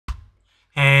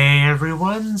Hey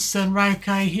everyone,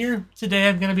 Yōkai here. Today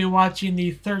I'm going to be watching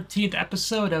the 13th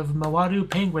episode of Mawaru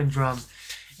Penguindrum.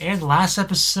 And last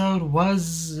episode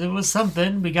was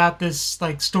something. We got this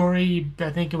story, I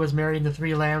think it was Marrying the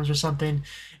Three Lambs or something,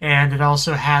 and it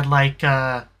also had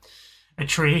a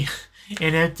tree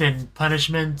in it, and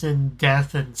punishment and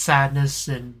death and sadness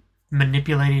and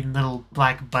manipulating little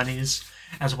black bunnies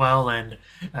as well. And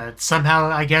somehow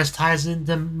I guess ties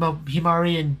into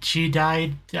Himari, and she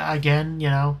died again.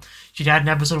 She died in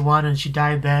episode 1 and she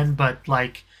died then. But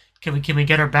can we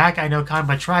get her back? I know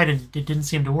Kanba tried and it didn't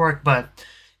seem to work, but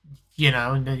you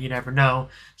never know.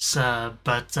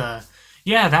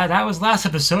 Yeah, that was last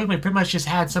episode. We pretty much just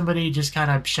had somebody just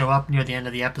kind of show up near the end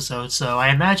of the episode. So I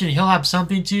imagine he'll have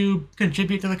something to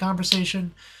contribute to the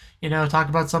conversation, talk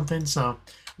about something. So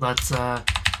let's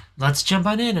let's jump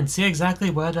on in and see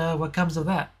exactly what comes of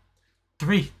that.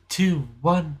 3, 2,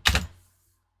 1.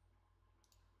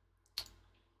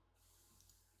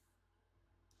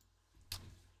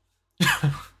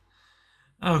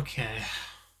 Okay.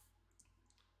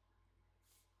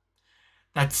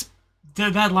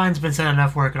 That line's been said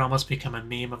enough where it could almost become a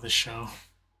meme of the show.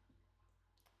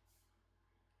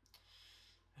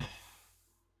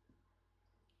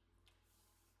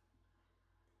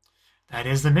 That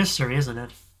is the mystery, isn't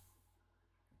it?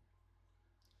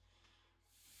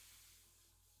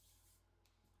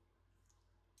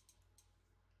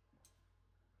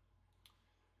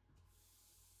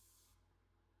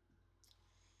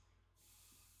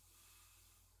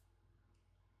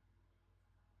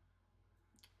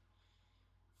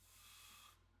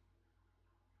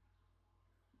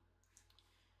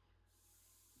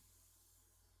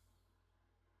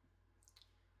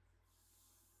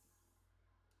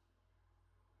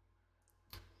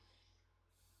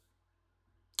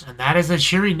 And that is a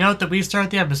cheery note that we start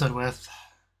the episode with.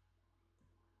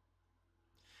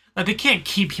 They can't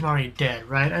keep Himari dead,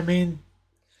 right? I mean,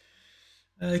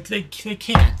 they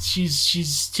can't.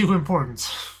 She's too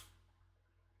important.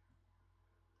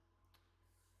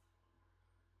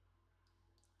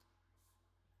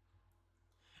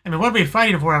 I mean, what are we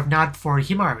fighting for if not for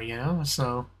Himari,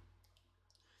 So,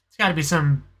 there's got to be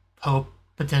some hope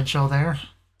potential there.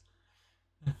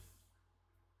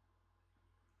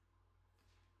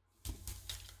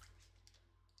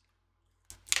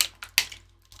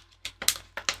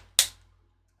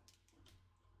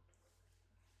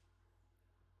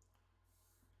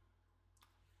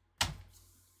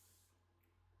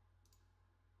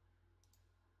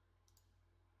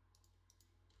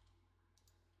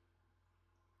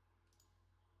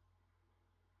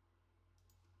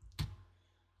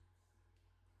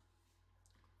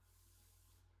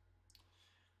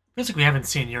 Feels like we haven't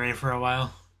seen Yuri for a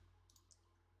while.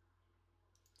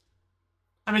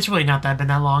 I mean, it's really not been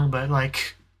that long, but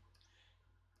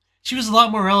she was a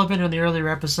lot more relevant in the earlier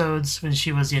episodes when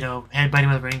she was,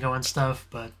 headbutting with Ringo and stuff.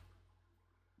 But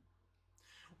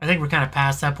I think we're kind of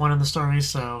past that point in the story,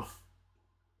 so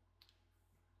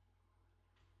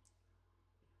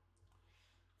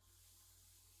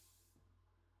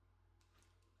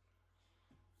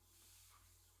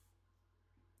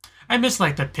I miss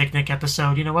the picnic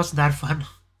episode. Wasn't that fun?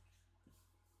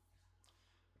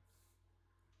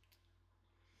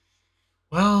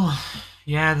 Well,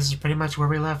 yeah, this is pretty much where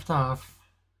we left off.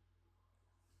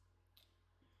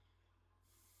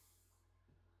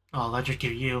 I'll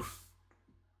electrocute you.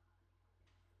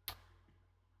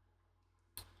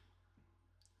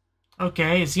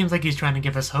 Okay, it seems like he's trying to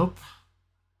give us hope.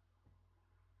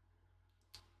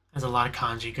 There's a lot of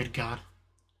kanji, good god.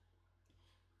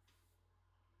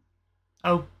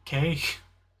 Okay.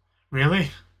 Really?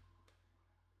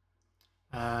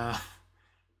 Uh,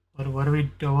 what are we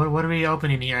what are we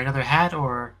opening here? Another hat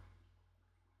or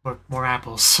more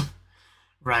apples?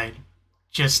 Right.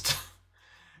 Just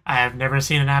I have never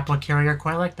seen an apple carrier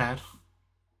quite like that.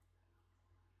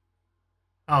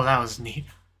 Oh, that was neat.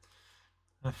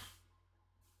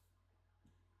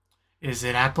 Is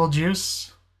it apple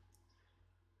juice?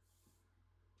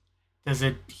 Does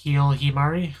it heal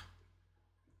Himari?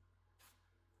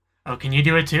 Oh, can you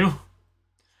do it too?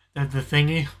 The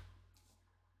thingy?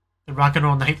 The rock and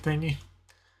roll night thingy?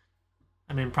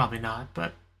 I mean, probably not,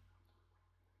 but...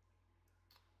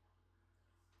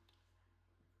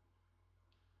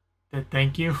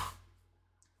 Thank you.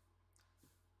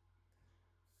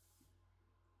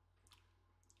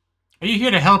 Are you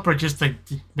here to help or just to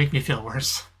make me feel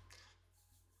worse?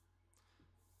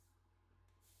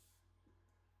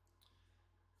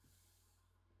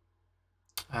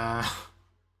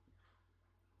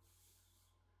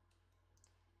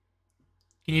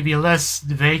 Can you be less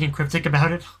vague and cryptic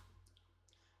about it?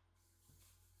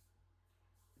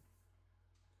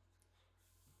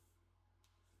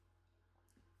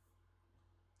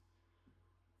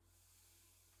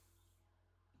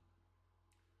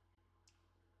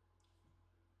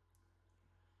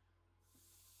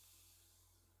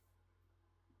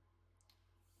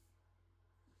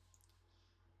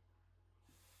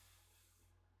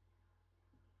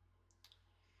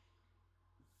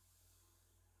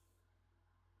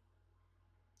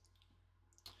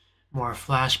 More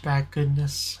flashback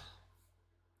goodness.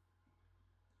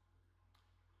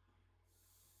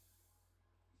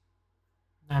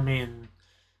 I mean,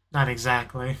 not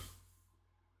exactly.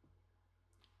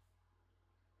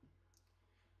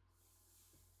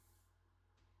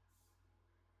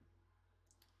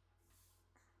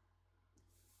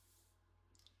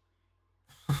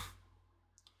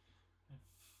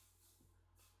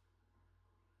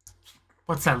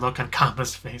 What's that look on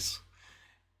Kama's face?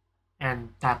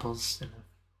 And Apple's, you know.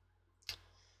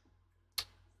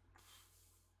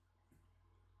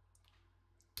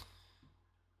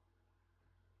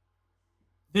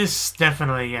 This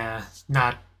definitely,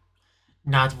 not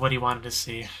what he wanted to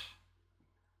see.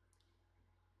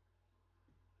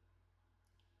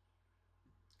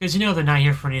 Because you know they're not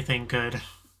here for anything good.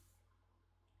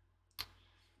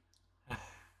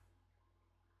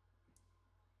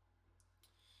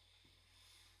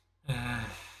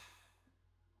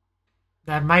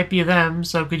 That might be them,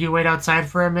 so could you wait outside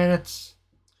for a minute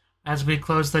as we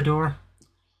close the door?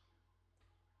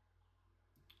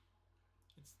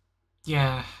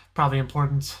 Yeah, probably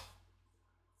important.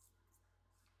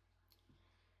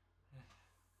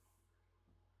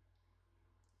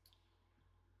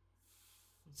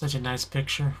 Such a nice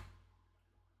picture.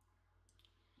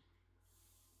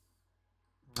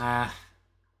 Ah.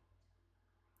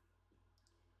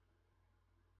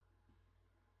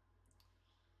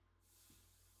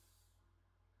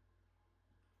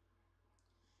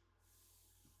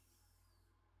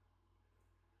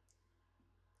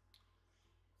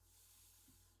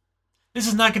 This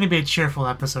is not going to be a cheerful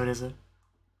episode, is it?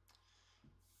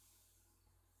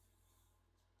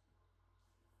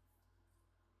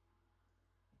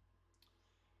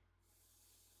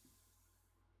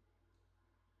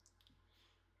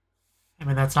 I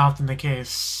mean, that's often the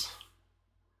case.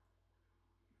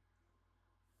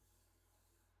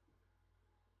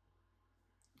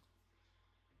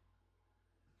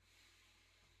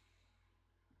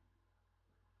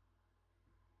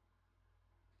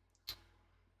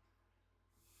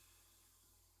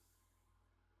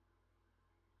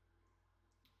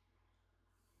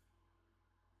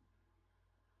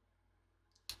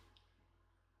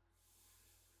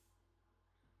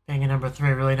 Being a number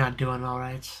 3 really not doing all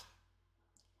right.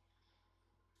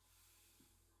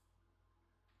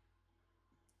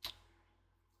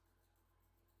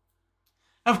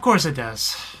 Of course it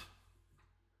does.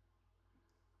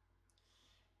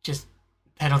 Just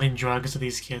peddling drugs to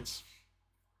these kids.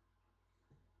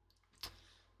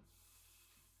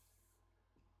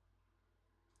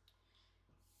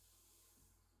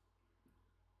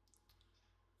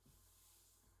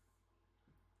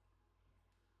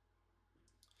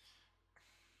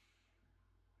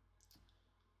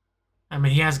 I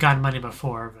mean, he has gotten money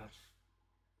before, but...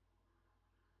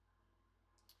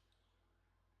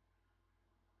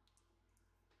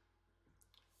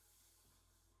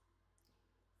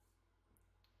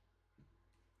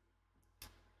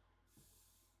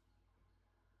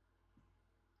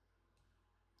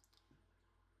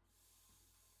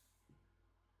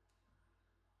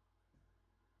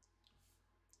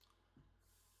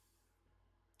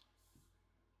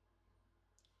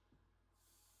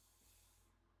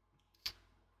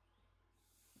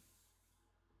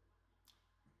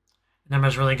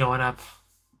 Numbers really going up.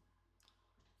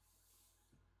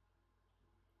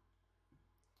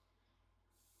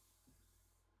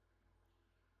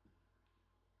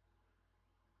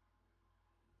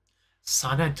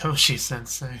 Sanetoshi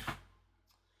Sensei.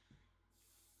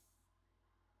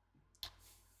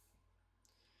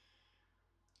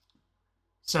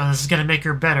 So this is gonna make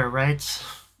her better, right?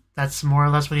 That's more or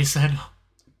less what he said.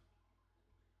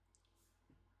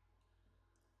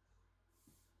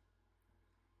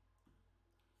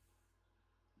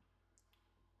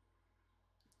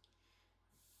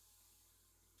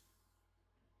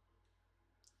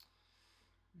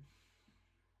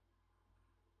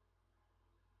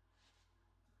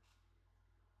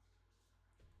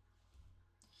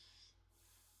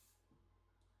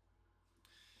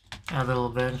 A little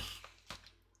bit.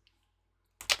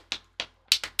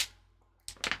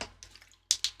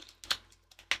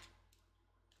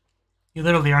 You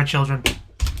literally are children.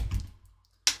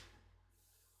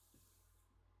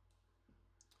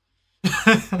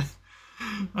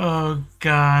 Oh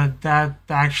god, that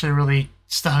actually really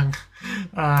stung.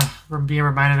 From being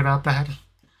reminded about that.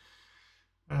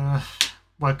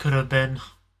 What could have been.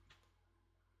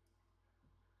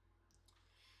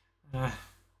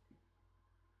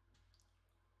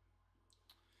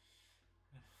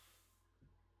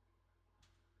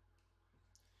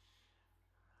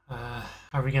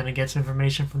 Are we gonna get some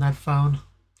information from that phone?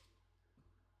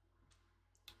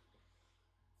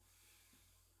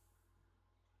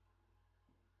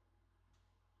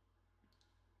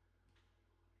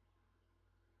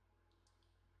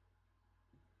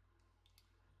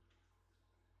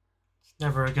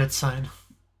 Never a good sign.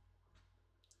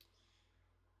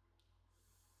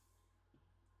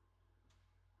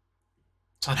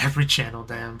 It's on every channel,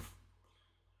 damn.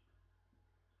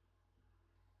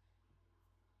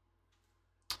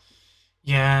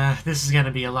 Yeah, this is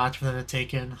gonna be a lot for them to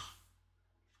take in.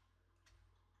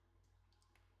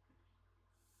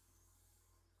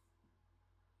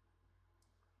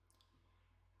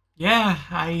 Yeah,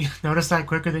 I noticed that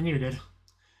quicker than you did.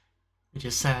 Which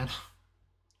is sad.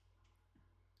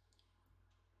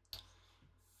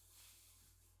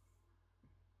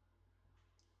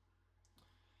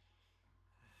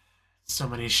 So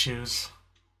many shoes.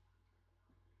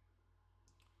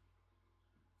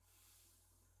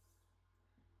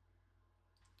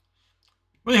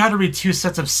 Really hard to read two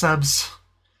sets of subs.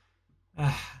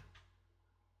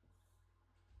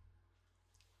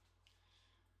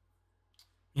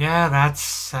 Yeah,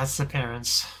 that's the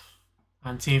parents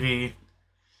on TV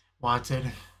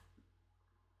wanted.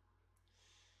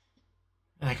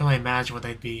 And I can only imagine what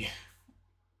they'd be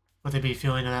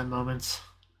feeling in that moment.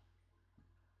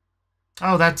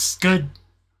 Oh, that's good.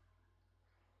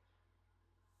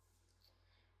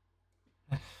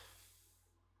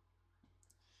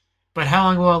 But how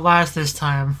long will it last this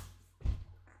time?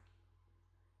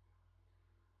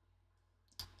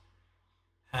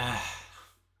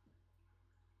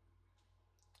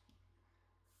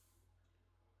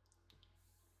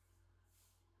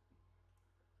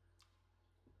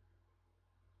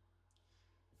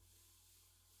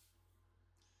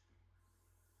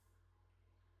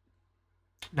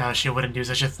 No, she wouldn't do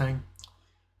such a thing.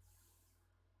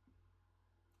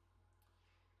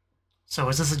 So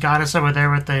is this a goddess over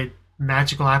there with the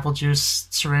magical apple juice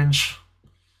syringe?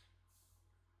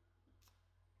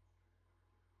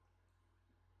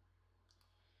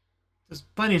 Those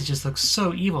bunnies just look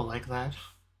so evil like that.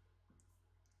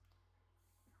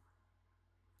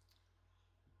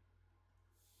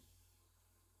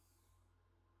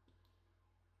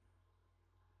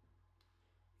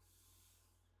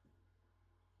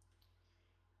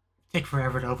 Take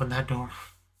forever to open that door.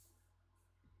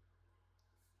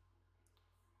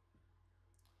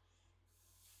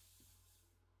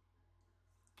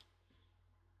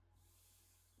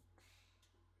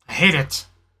 I hate it.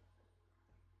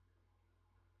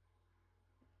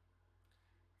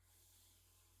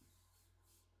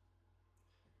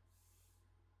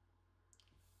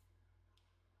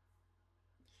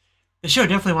 The show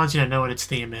definitely wants you to know what its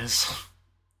theme is.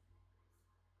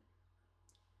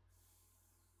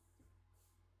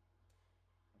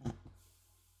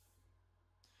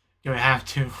 You have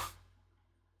to. Of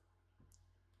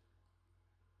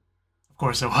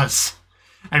course it was.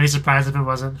 I'd be surprised if it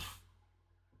wasn't.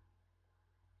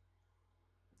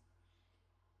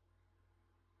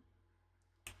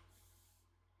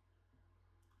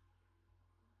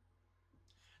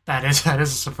 That is a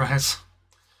surprise.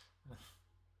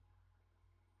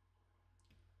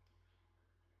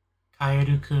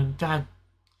 Kaeru-kun, God.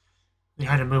 They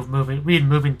had to read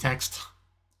moving text.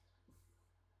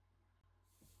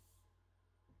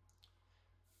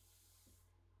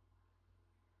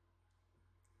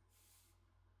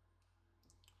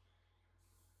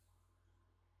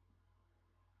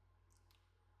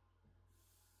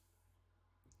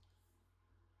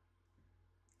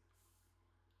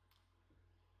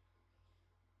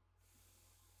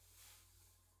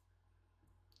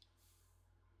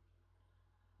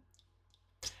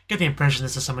 Get the impression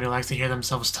this is somebody who likes to hear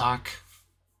themselves talk.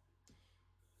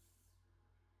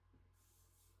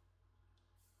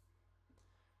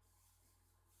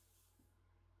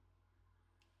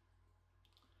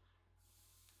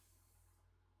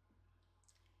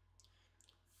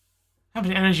 How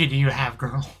much energy do you have,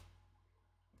 girl?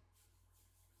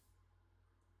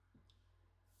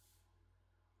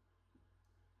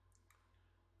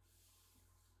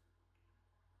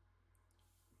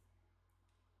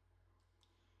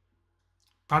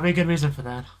 Probably a good reason for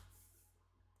that.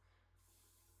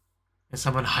 Is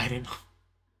someone hiding?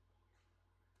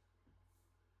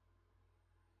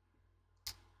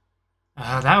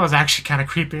 That was actually kind of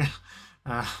creepy.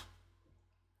 I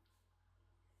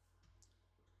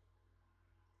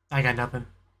got nothing.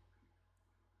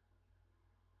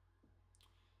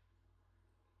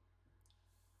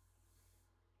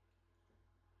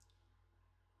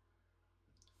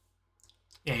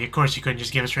 Yeah, of course you couldn't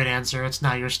just give a straight answer. It's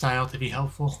not your style to be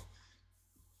helpful.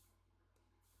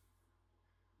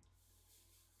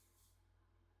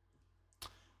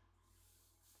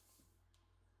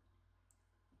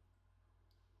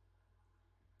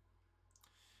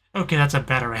 Okay, that's a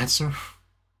better answer.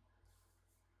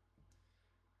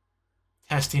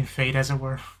 Testing fate, as it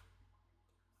were.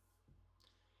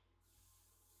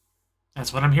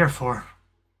 That's what I'm here for.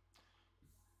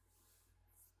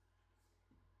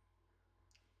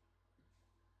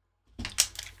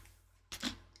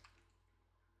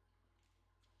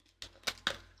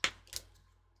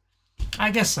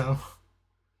 I guess so.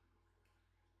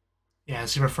 Yeah,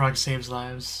 Super Frog saves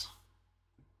lives.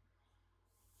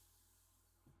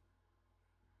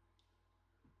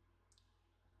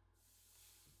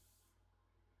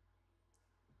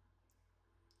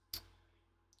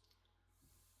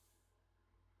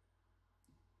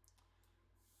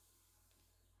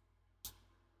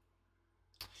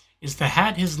 Is the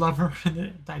hat his lover?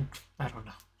 I don't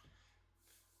know.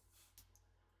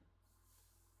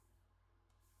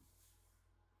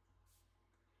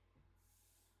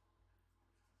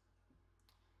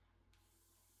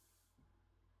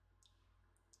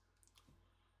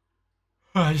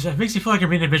 It makes me feel like I'm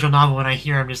reading a visual novel when I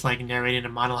hear him just like narrating a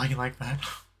monologue like that.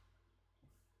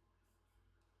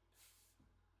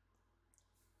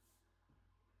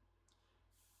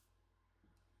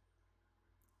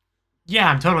 Yeah,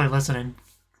 I'm totally listening.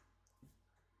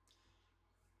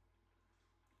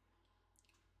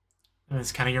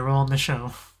 It's kind of your role in the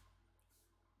show.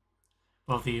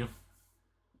 Both of you.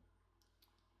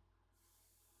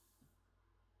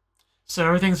 So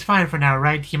everything's fine for now,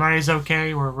 right? Himari's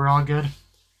okay? We're all good?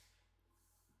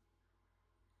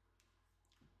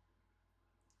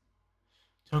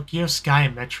 Tokyo Sky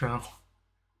Metro.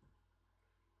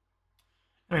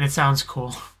 I mean, it sounds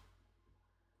cool.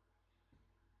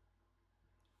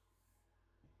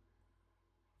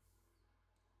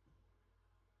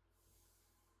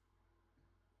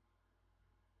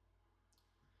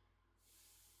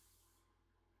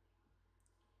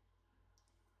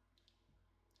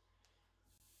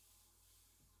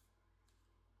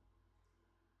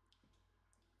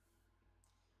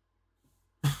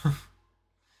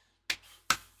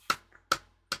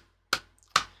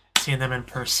 Seeing them in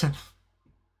person.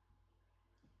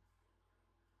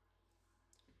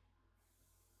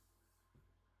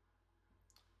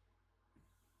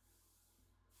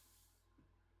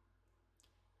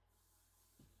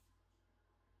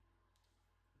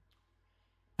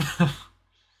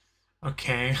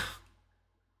 Okay.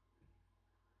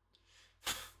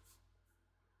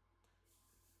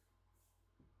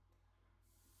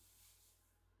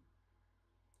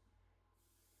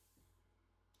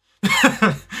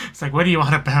 It's like, what do you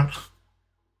want about?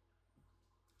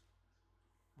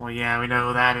 Well, yeah, we know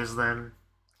who that is then.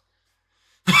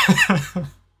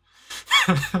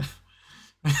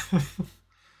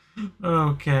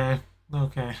 Okay.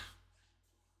 Okay.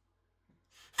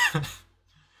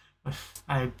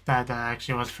 That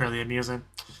actually was fairly amusing.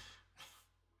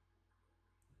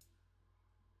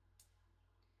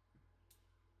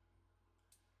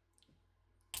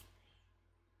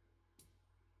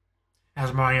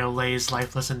 As Mario lays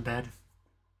lifeless in bed.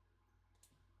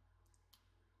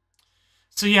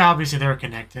 So yeah, obviously they're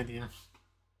connected, yeah.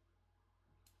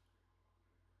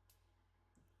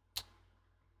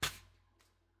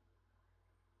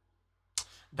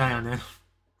 Dayane.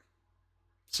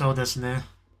 So desu ne.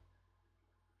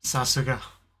 Sasuga.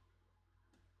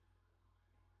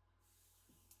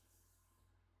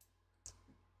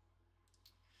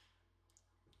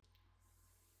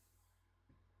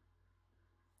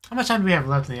 How much time do we have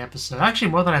left in the episode?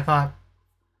 Actually, more than I thought.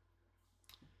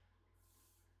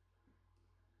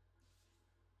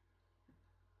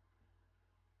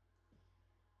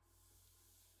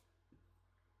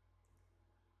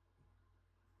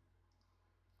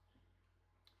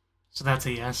 So that's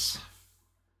a yes.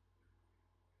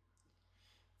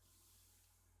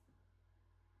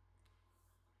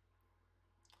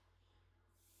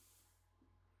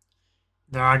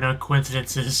 There are no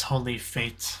coincidences, only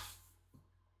fate.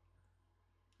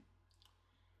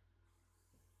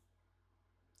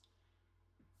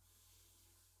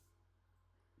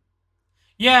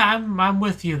 Yeah, I'm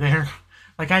with you there.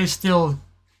 Like I still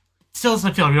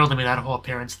doesn't feel real to me, that whole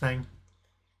appearance thing.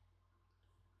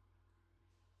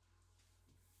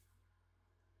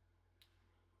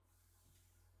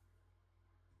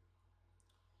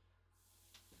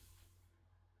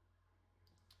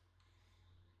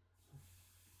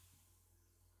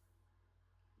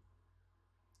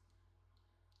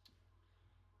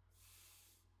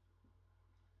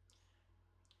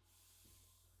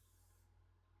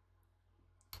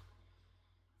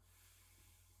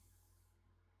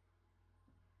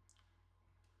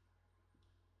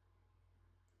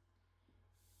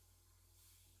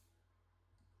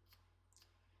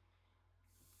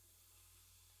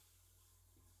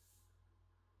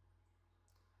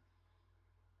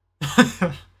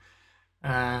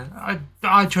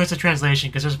 Odd choice of translation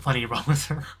because there's plenty wrong with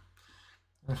her.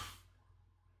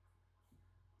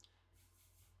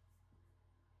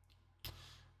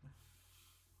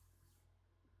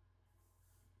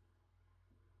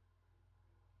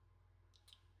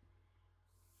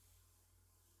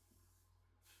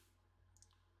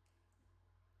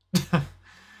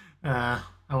 I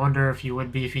wonder if you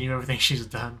would be if you knew everything she's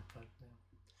done.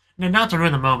 But not to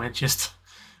ruin the moment, just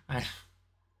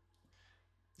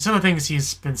some of the things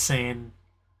he's been saying.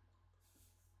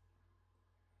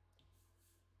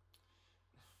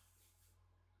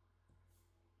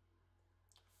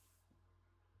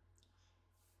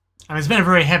 I mean, it's been a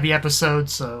very heavy episode,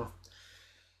 so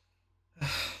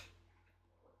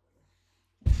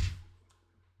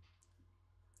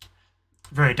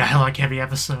very dialogue-heavy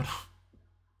episode.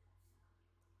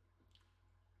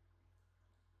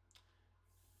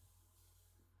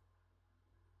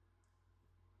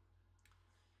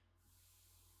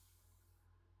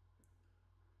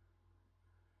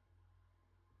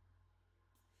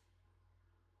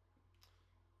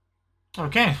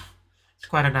 Okay, it's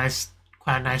quite a nice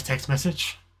text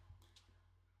message.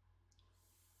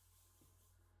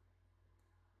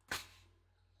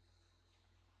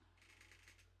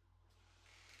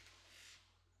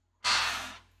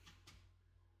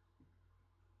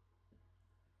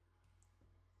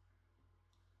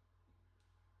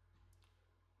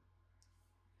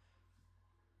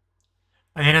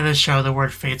 At the end of this show, the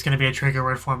word fate's going to be a trigger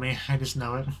word for me. I just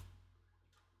know it.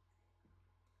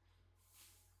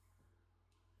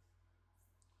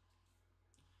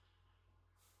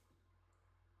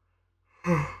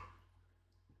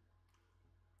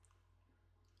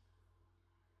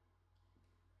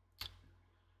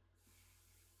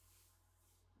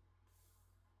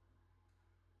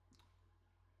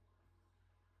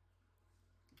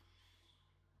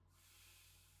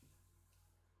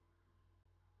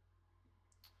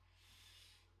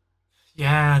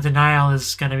 Yeah, denial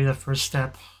is going to be the first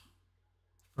step.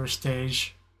 First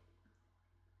stage.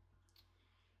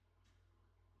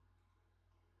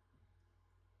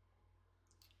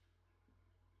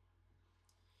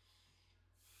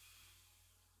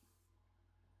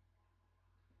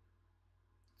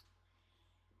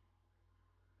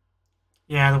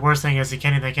 Yeah, the worst thing is they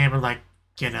can't even, like,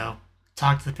 you know,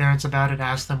 talk to the parents about it,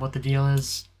 ask them what the deal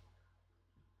is.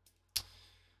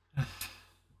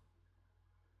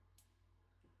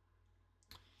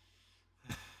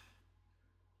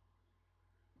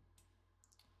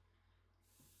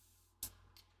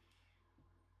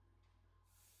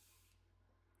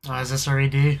 Oh, is this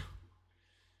RED?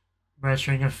 Red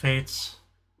String of Fates.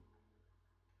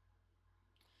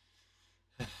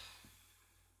 I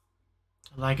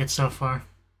like it so far.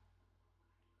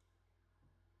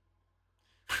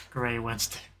 Gray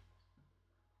Wednesday.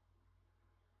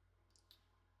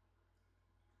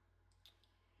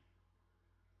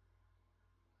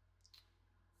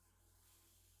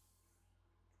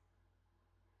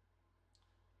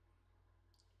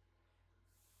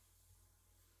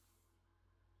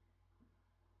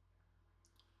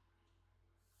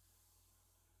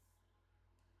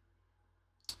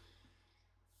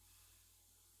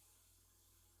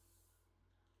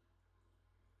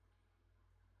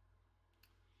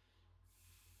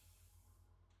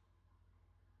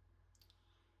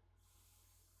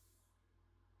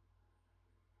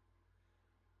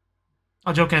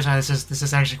 Oh, joking aside, this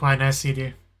is actually quite a nice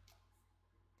CD.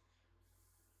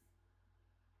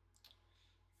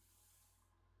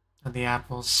 And the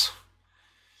apples.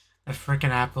 The frickin'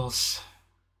 apples.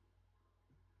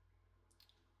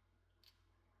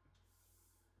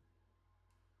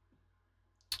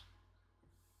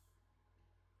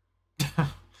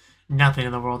 Nothing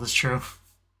in the world is true.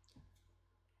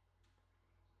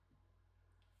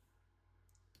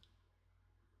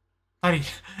 Actually,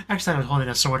 I was holding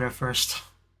a sword at first.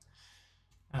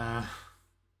 Oh,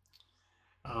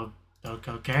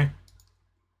 okay.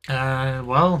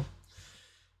 Well,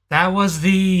 that was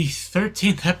the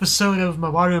 13th episode of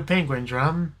Mawaru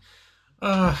Penguindrum.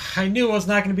 I knew it was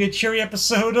not going to be a cheery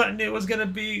episode. I knew it was going to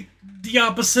be the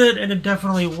opposite, and it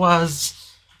definitely was.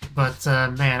 But,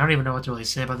 man, I don't even know what to really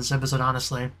say about this episode,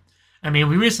 honestly. I mean,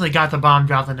 we recently got the bomb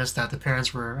dropped on us that the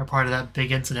parents were a part of that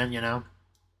big incident, you know?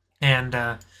 And,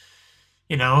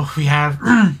 you know, we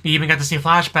even got to see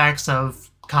flashbacks of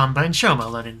Kamba and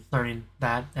Shoma learning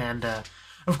that. And,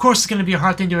 of course, it's going to be a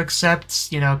hard thing to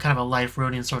accept, you know, kind of a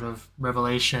life-ruining sort of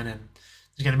revelation, and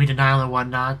there's going to be denial and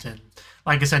whatnot, and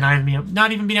like I said,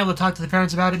 not even being able to talk to the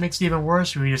parents about it makes it even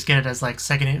worse. We just get it as, like,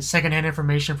 secondhand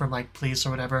information from, like, police or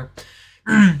whatever.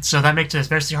 So that makes it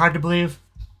especially hard to believe.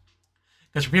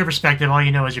 Because from your perspective, all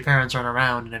you know is your parents aren't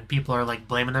around, and then people are, like,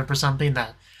 blaming them for something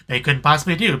that they couldn't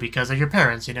possibly do because of your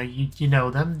parents. You know, you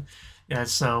know them. Yeah,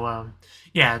 so,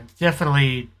 yeah,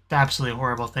 definitely absolutely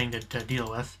horrible thing to deal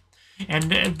with.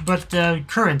 And but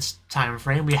current time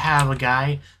frame, we have a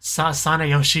guy,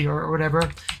 Sanayoshi or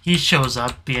whatever. He shows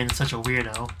up being such a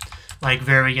weirdo. like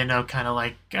very, kind of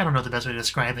like, I don't know the best way to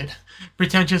describe it.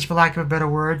 Pretentious, for lack of a better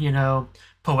word,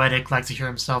 poetic, likes to hear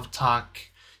himself talk,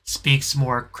 speaks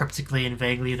more cryptically and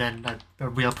vaguely than a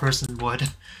real person would.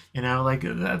 Like,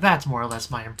 that's more or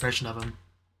less my impression of him.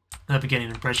 The beginning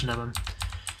impression of him.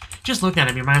 Just looking at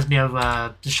him, he reminds me of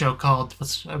the show called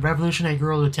Revolutionary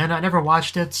Girl Lieutenant. I never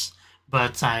watched it,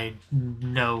 but I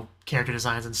know character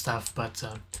designs and stuff. But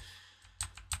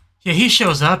yeah, he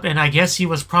shows up, and I guess he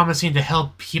was promising to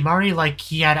help Himari. Like,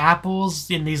 he had apples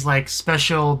in these like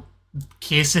special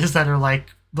cases that are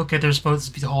like, look at, they're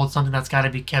supposed to hold something that's got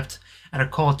to be kept at a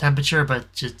cold temperature, but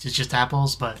it's just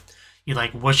apples. But he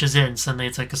like whooshes it, and suddenly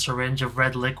it's like a syringe of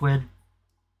red liquid.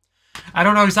 I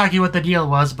don't know exactly what the deal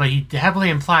was, but he heavily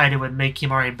implied it would make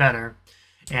Himari better.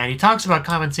 And he talks about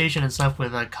compensation and stuff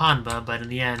with Kanba, but in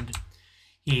the end,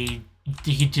 he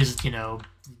just,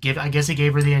 I guess he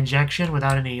gave her the injection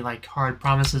without any, like, hard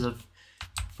promises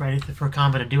for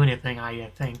Kanba to do anything, I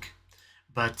think.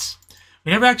 But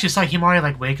we never actually saw Himari,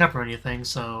 like, wake up or anything,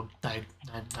 so I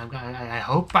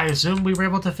assume we were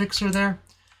able to fix her there.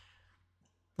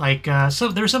 Like, so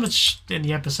there was so much in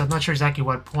the episode, I'm not sure exactly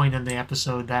what point in the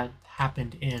episode that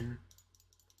happened in.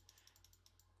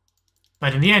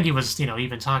 But in the end, he was,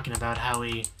 even talking about how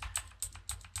he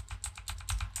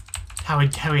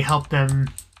helped them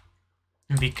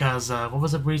because, what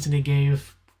was the reason he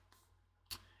gave?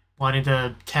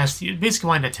 Basically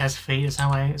wanted to test fate is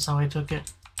how I took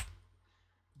it.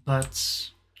 But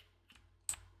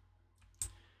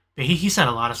he said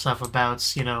a lot of stuff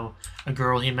about, a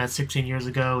girl he met 16 years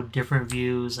ago, different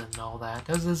views and all that.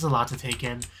 There's a lot to take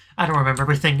in. I don't remember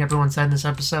everything everyone said in this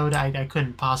episode. I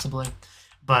couldn't possibly.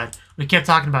 But we kept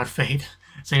talking about fate.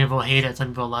 Some people hate it, some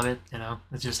people love it,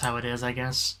 It's just how it is, I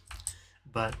guess.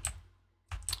 But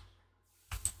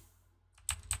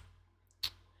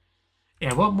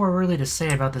yeah, what more really to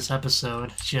say about this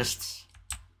episode? Just,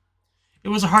 it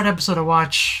was a hard episode to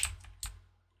watch.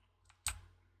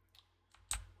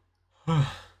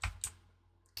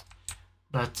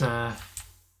 But yeah,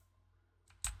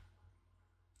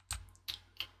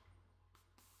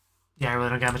 I really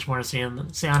don't got much more to say on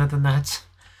it than that.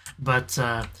 But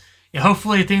yeah,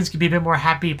 hopefully things can be a bit more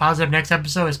happy, positive next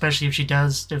episode, especially if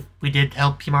we did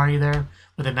help Himari there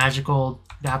with the magical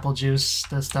apple juice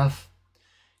stuff.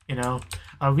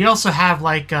 We also have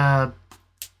like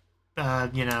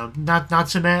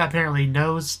Natsume apparently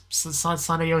knows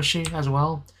Sanayoshi as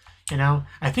well.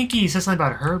 I think he said something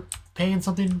about her paying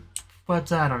something, but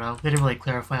I don't know. They didn't really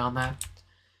clarify on that.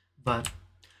 But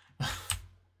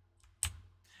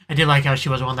I did like how she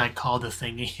was the one that called the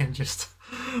thingy, and just,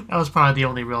 that was probably the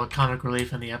only real comic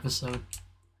relief in the episode.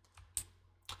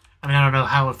 I mean, I don't know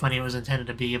how funny it was intended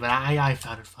to be, but I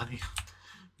found it funny.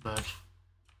 But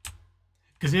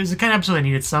because it was the kind of episode that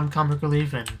needed some comic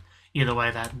relief, and either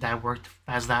way, that worked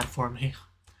as that for me.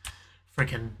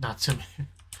 Freaking Natsume.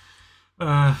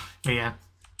 But yeah.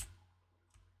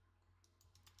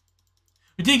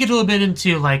 We did get a little bit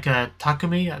into, like,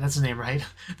 Takumi, that's his name, right?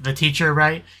 The teacher,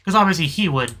 right? Because obviously he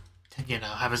would,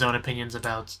 have his own opinions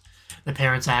about the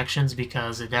parents' actions,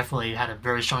 because it definitely had a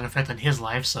very strong effect on his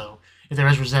life, so if there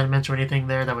was resentment or anything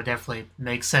there, that would definitely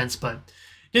make sense, but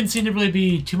it didn't seem to really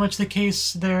be too much the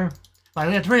case there. Like,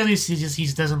 at the very least,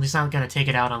 he's not going to take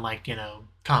it out on, like,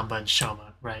 Kanba and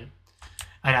Shoma, right?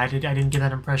 I didn't get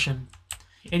that impression.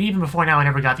 And even before now, I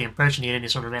never got the impression he had any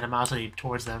sort of animosity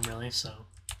towards them, really, so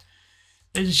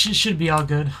it should be all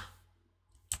good.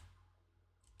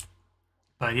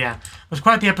 But yeah, it was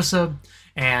quite the episode.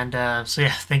 And so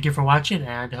yeah, thank you for watching,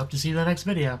 and I hope to see you in the next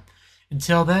video.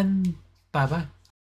 Until then, bye-bye.